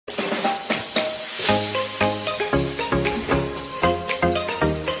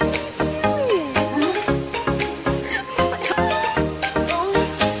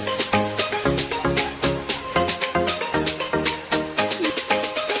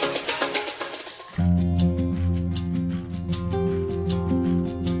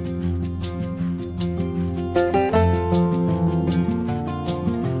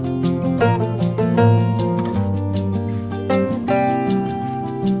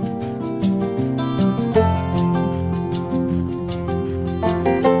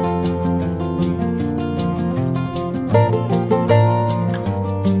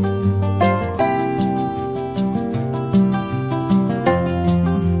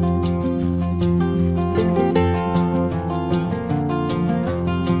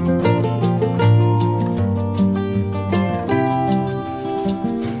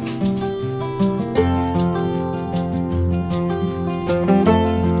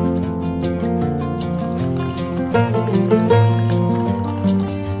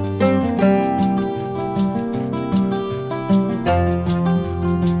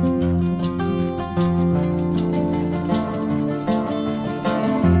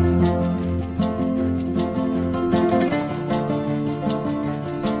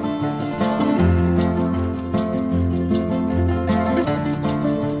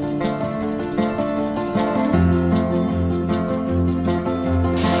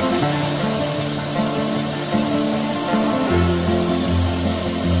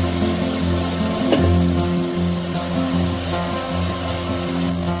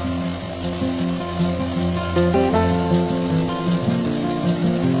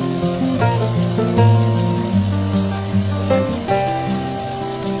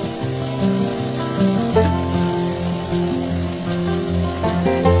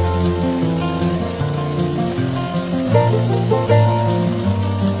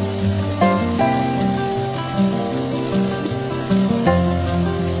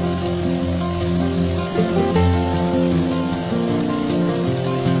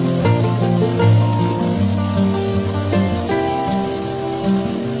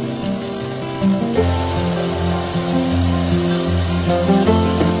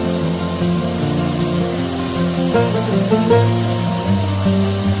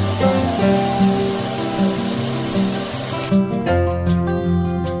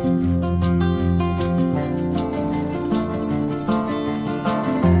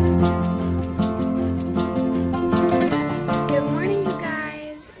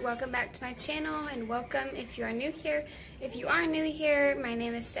Welcome back to my channel, and welcome if you are new here. If you are new here, my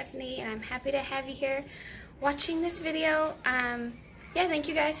name is Stephanie and I'm happy to have you here watching this video. Yeah, thank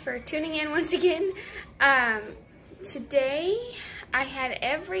you guys for tuning in once again. Today I had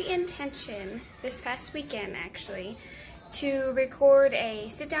every intention, this past weekend actually, to record a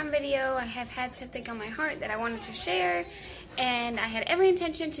sit-down video. I have had something on my heart that I wanted to share, and I had every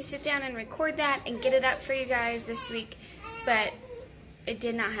intention to sit down and record that and get it up for you guys this week, but it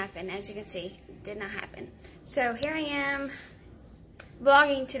did not happen. As you can see, it did not happen. So here I am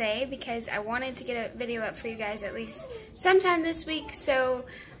vlogging today because I wanted to get a video up for you guys at least sometime this week. So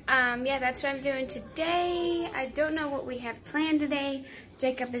yeah, that's what I'm doing today. I don't know what we have planned today.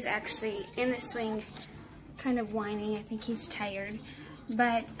 Jacob is actually in the swing kind of whining. I think he's tired.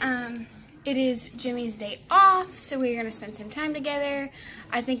 But it is Jimmy's day off, so we're going to spend some time together.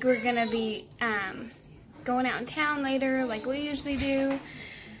 I think we're going to be going out in town later like we usually do.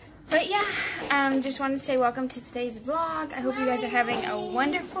 But yeah, just wanted to say welcome to today's vlog. I hope you guys are having a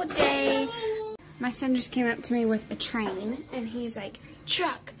wonderful day. My son just came up to me with a train and he's like,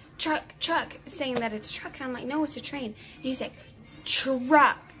 truck, truck, truck, saying that it's truck, and I'm like, no, it's a train. And he's like,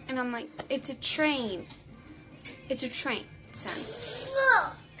 truck, and I'm like, it's a train. It's a train, son.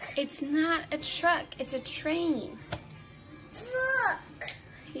 Look. It's not a truck, it's a train. Look.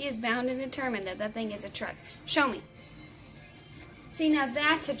 He is bound and determined that that thing is a truck. Show me. See, now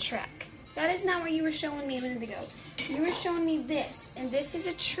that's a truck. That is not what you were showing me a minute ago. You were showing me this, and this is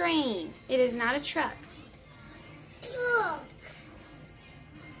a train. It is not a truck. Look.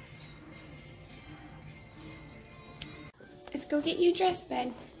 Let's go get you dressed,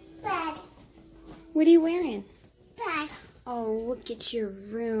 bud. Bed. What are you wearing? Bed. Oh, look at your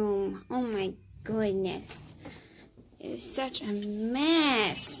room. Oh my goodness. It is such a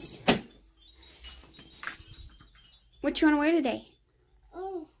mess. What you want to wear today?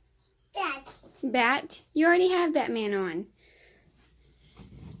 Bed. Bat? You already have Batman on.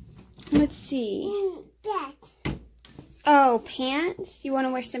 Let's see. Bed. Oh, pants? You want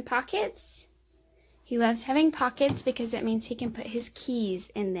to wear some pockets? He loves having pockets because that means he can put his keys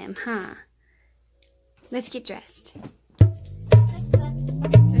in them, huh? Let's get dressed.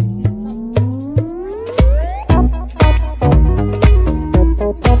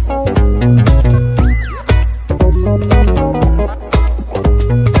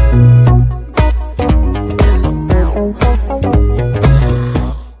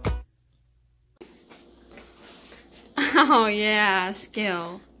 Oh yeah,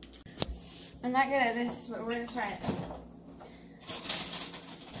 skill. I'm not good at this, but we're gonna try it.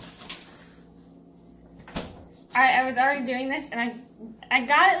 I was already doing this, and I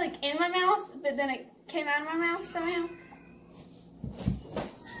got it like in my mouth, but then it came out of my mouth somehow.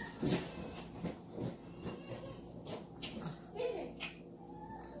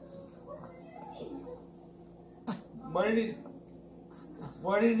 What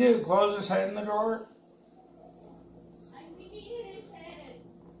did he do? Close his head in the drawer?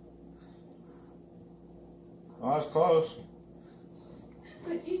 Oh, that's close.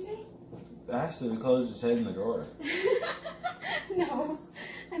 What'd you say? That's to close his head in the drawer. No.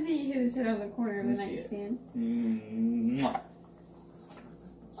 I think he hit his head on the corner of the nightstand. Mwah.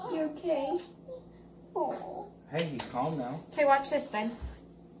 You okay? Oh. Hey, he's calm now. Okay, watch this, bud.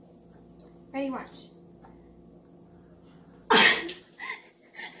 Ready, watch.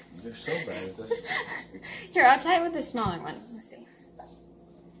 You're so bad at this. Here, I'll try it with the smaller one. Let's see.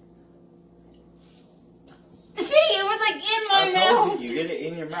 See, it was like in my mouth. I told you get it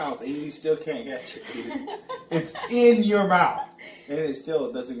in your mouth and you still can't catch it. It's in your mouth and it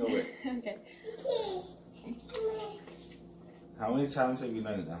still doesn't go in. Okay. How many times have you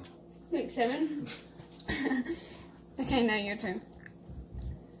done it now? Like 7. Okay, now your turn.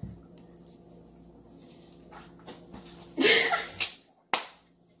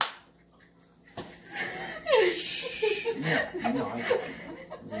 No, I got it.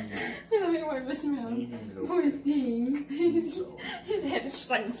 Let me wipe his mouth. Poor thing. His head is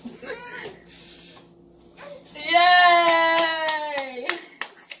like... Yay!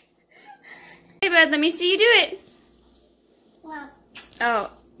 Hey, bud, let me see you do it. Wow.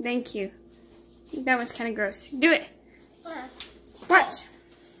 Oh, thank you. That was kind of gross. Do it. Wow. Watch.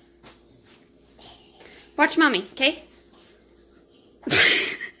 Watch mommy, okay?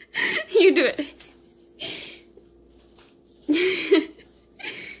 You do it.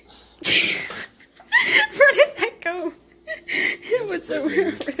 Where did that go? What's over there?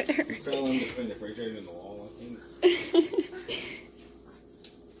 It fell in between the refrigerator and the wall, I think.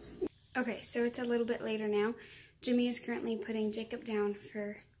 Okay, so it's a little bit later now. Jimmy is currently putting Jacob down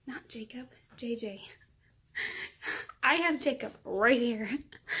for, not Jacob, JJ. I have Jacob right here.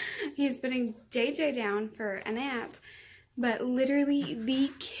 He's putting JJ down for a nap, but literally the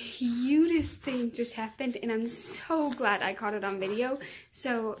cutest thing just happened, and I'm so glad I caught it on video.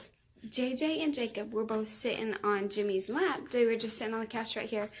 So JJ and Jacob were both sitting on Jimmy's lap. They were just sitting on the couch right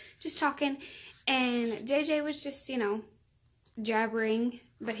here, just talking, and JJ was just, you know, jabbering,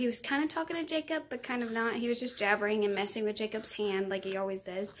 but he was kind of talking to Jacob, but kind of not. He was just jabbering and messing with Jacob's hand like he always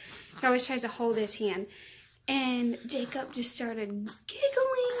does. He always tries to hold his hand. And Jacob just started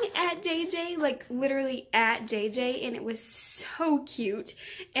giggling at JJ, like literally at JJ, and it was so cute.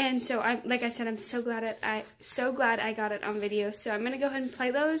 And so, like I said, I'm so glad I got it on video. So I'm gonna go ahead and play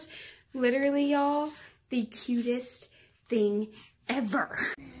those. Literally, y'all, the cutest thing ever.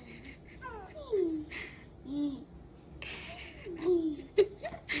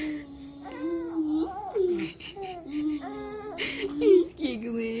 He's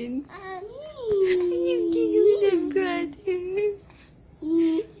giggling. He's giggling, I'm glad.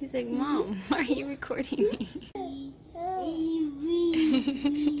 He's like, Mom, why are you recording me?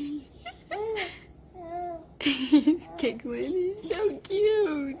 He's giggling. He's so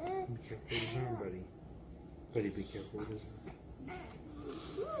cute. Be careful with his arm, buddy. Buddy, be careful with his arm.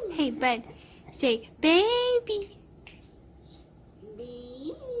 Hey, bud. Say, baby.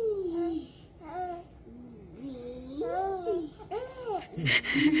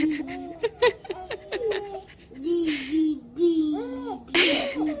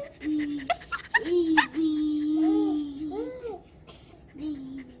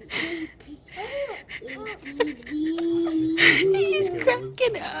 He's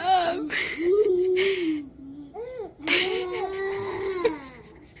cracking up.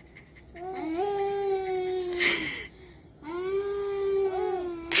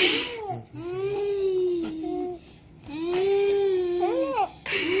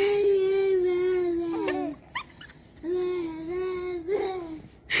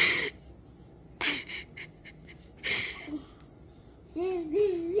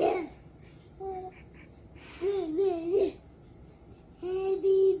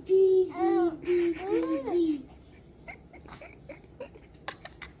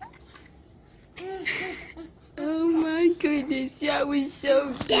 Oh my goodness, that was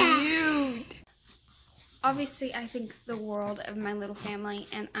so cute. Obviously, I think the world of my little family,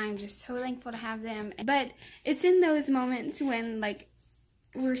 and I'm just so thankful to have them. But it's in those moments when, like,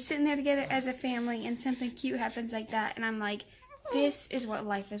 we're sitting there together as a family and something cute happens like that, and I'm like, this is what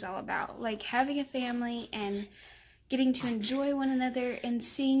life is all about. Like, having a family and getting to enjoy one another and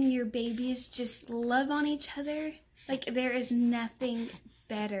seeing your babies just love on each other. Like, there is nothing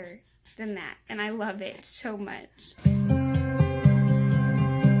better than that, and I love it so much.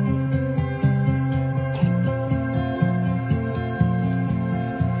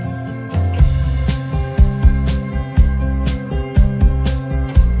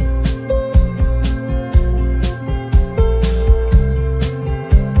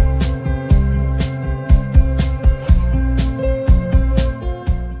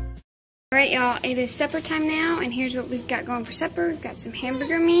 Alright, y'all, it is supper time now, and here's what we've got going for supper. We've got some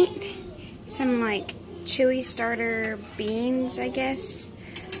hamburger meat, some like chili starter beans, I guess,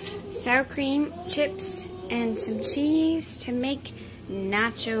 sour cream, chips, and some cheese to make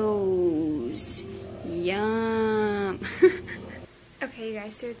nachos. Yum. Okay, you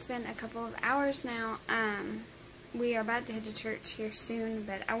guys, so it's been a couple of hours now. We are about to head to church here soon,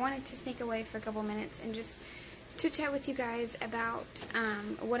 but I wanted to sneak away for a couple minutes and just to chat with you guys about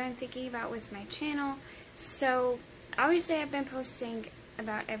what I'm thinking about with my channel. So obviously I've been posting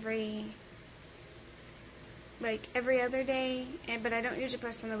about every other day, but I don't usually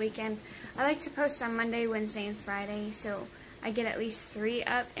post on the weekend. I like to post on Monday, Wednesday, and Friday, so I get at least 3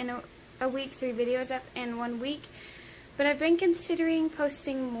 up in a week, 3 videos up in 1 week. But I've been considering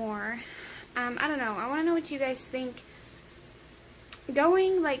posting more. I don't know. I want to know what you guys think.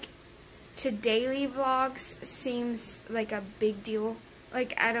 Going like to daily vlogs seems like a big deal.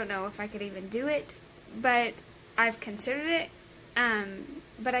 Like, I don't know if I could even do it, but I've considered it.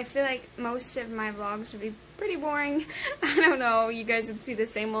 But I feel like most of my vlogs would be pretty boring. I don't know, you guys would see the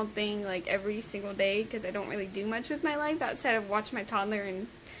same old thing like every single day because I don't really do much with my life outside of watch my toddler and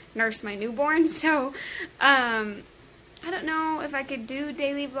nurse my newborn. So, I don't know if I could do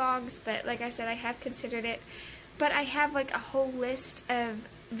daily vlogs, but like I said, I have considered it. but I have like a whole list of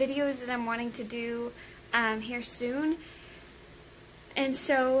videos that I'm wanting to do here soon. And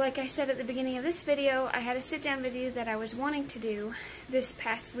so, like I said at the beginning of this video, I had a sit-down video that I was wanting to do this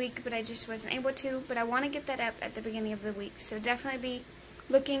past week, but I just wasn't able to. But I want to get that up at the beginning of the week, so definitely be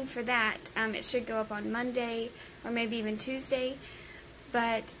looking for that. It should go up on Monday or maybe even Tuesday.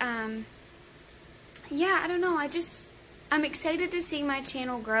 But, yeah, I don't know. I'm excited to see my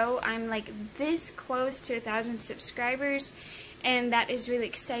channel grow. I'm like this close to 1,000 subscribers, and that is really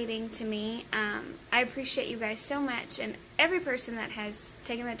exciting to me. I appreciate you guys so much, and every person that has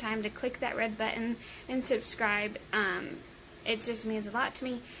taken the time to click that red button and subscribe. It just means a lot to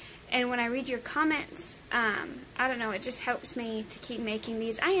me. And when I read your comments, I don't know, it just helps me to keep making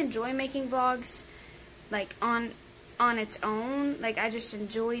these. I enjoy making vlogs, like, on its own. Like, I just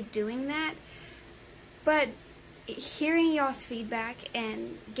enjoy doing that. But hearing y'all's feedback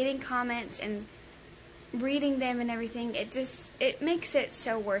and getting comments and reading them and everything, it makes it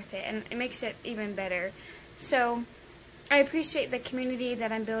so worth it, and it makes it even better. So I appreciate the community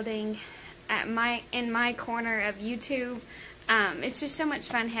that I'm building in my corner of YouTube. It's just so much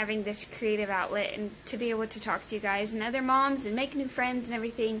fun having this creative outlet and to be able to talk to you guys and other moms and make new friends and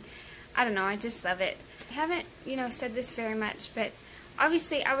everything. I don't know, I just love it. I haven't, said this very much, but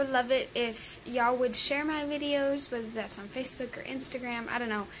obviously I would love it if y'all would share my videos, whether that's on Facebook or Instagram. I don't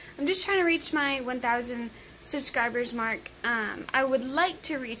know. I'm just trying to reach my 1,000 subscribers mark. I would like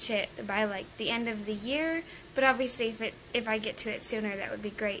to reach it by like the end of the year, but obviously if I get to it sooner, that would be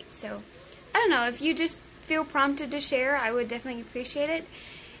great. So I don't know, if you just feel prompted to share, I would definitely appreciate it.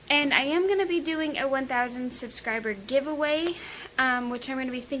 And I am going to be doing a 1,000 subscriber giveaway, which I'm going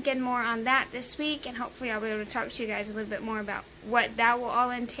to be thinking more on that this week, and hopefully I'll be able to talk to you guys a little bit more about what that will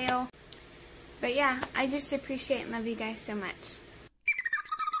all entail. But yeah, I just appreciate and love you guys so much.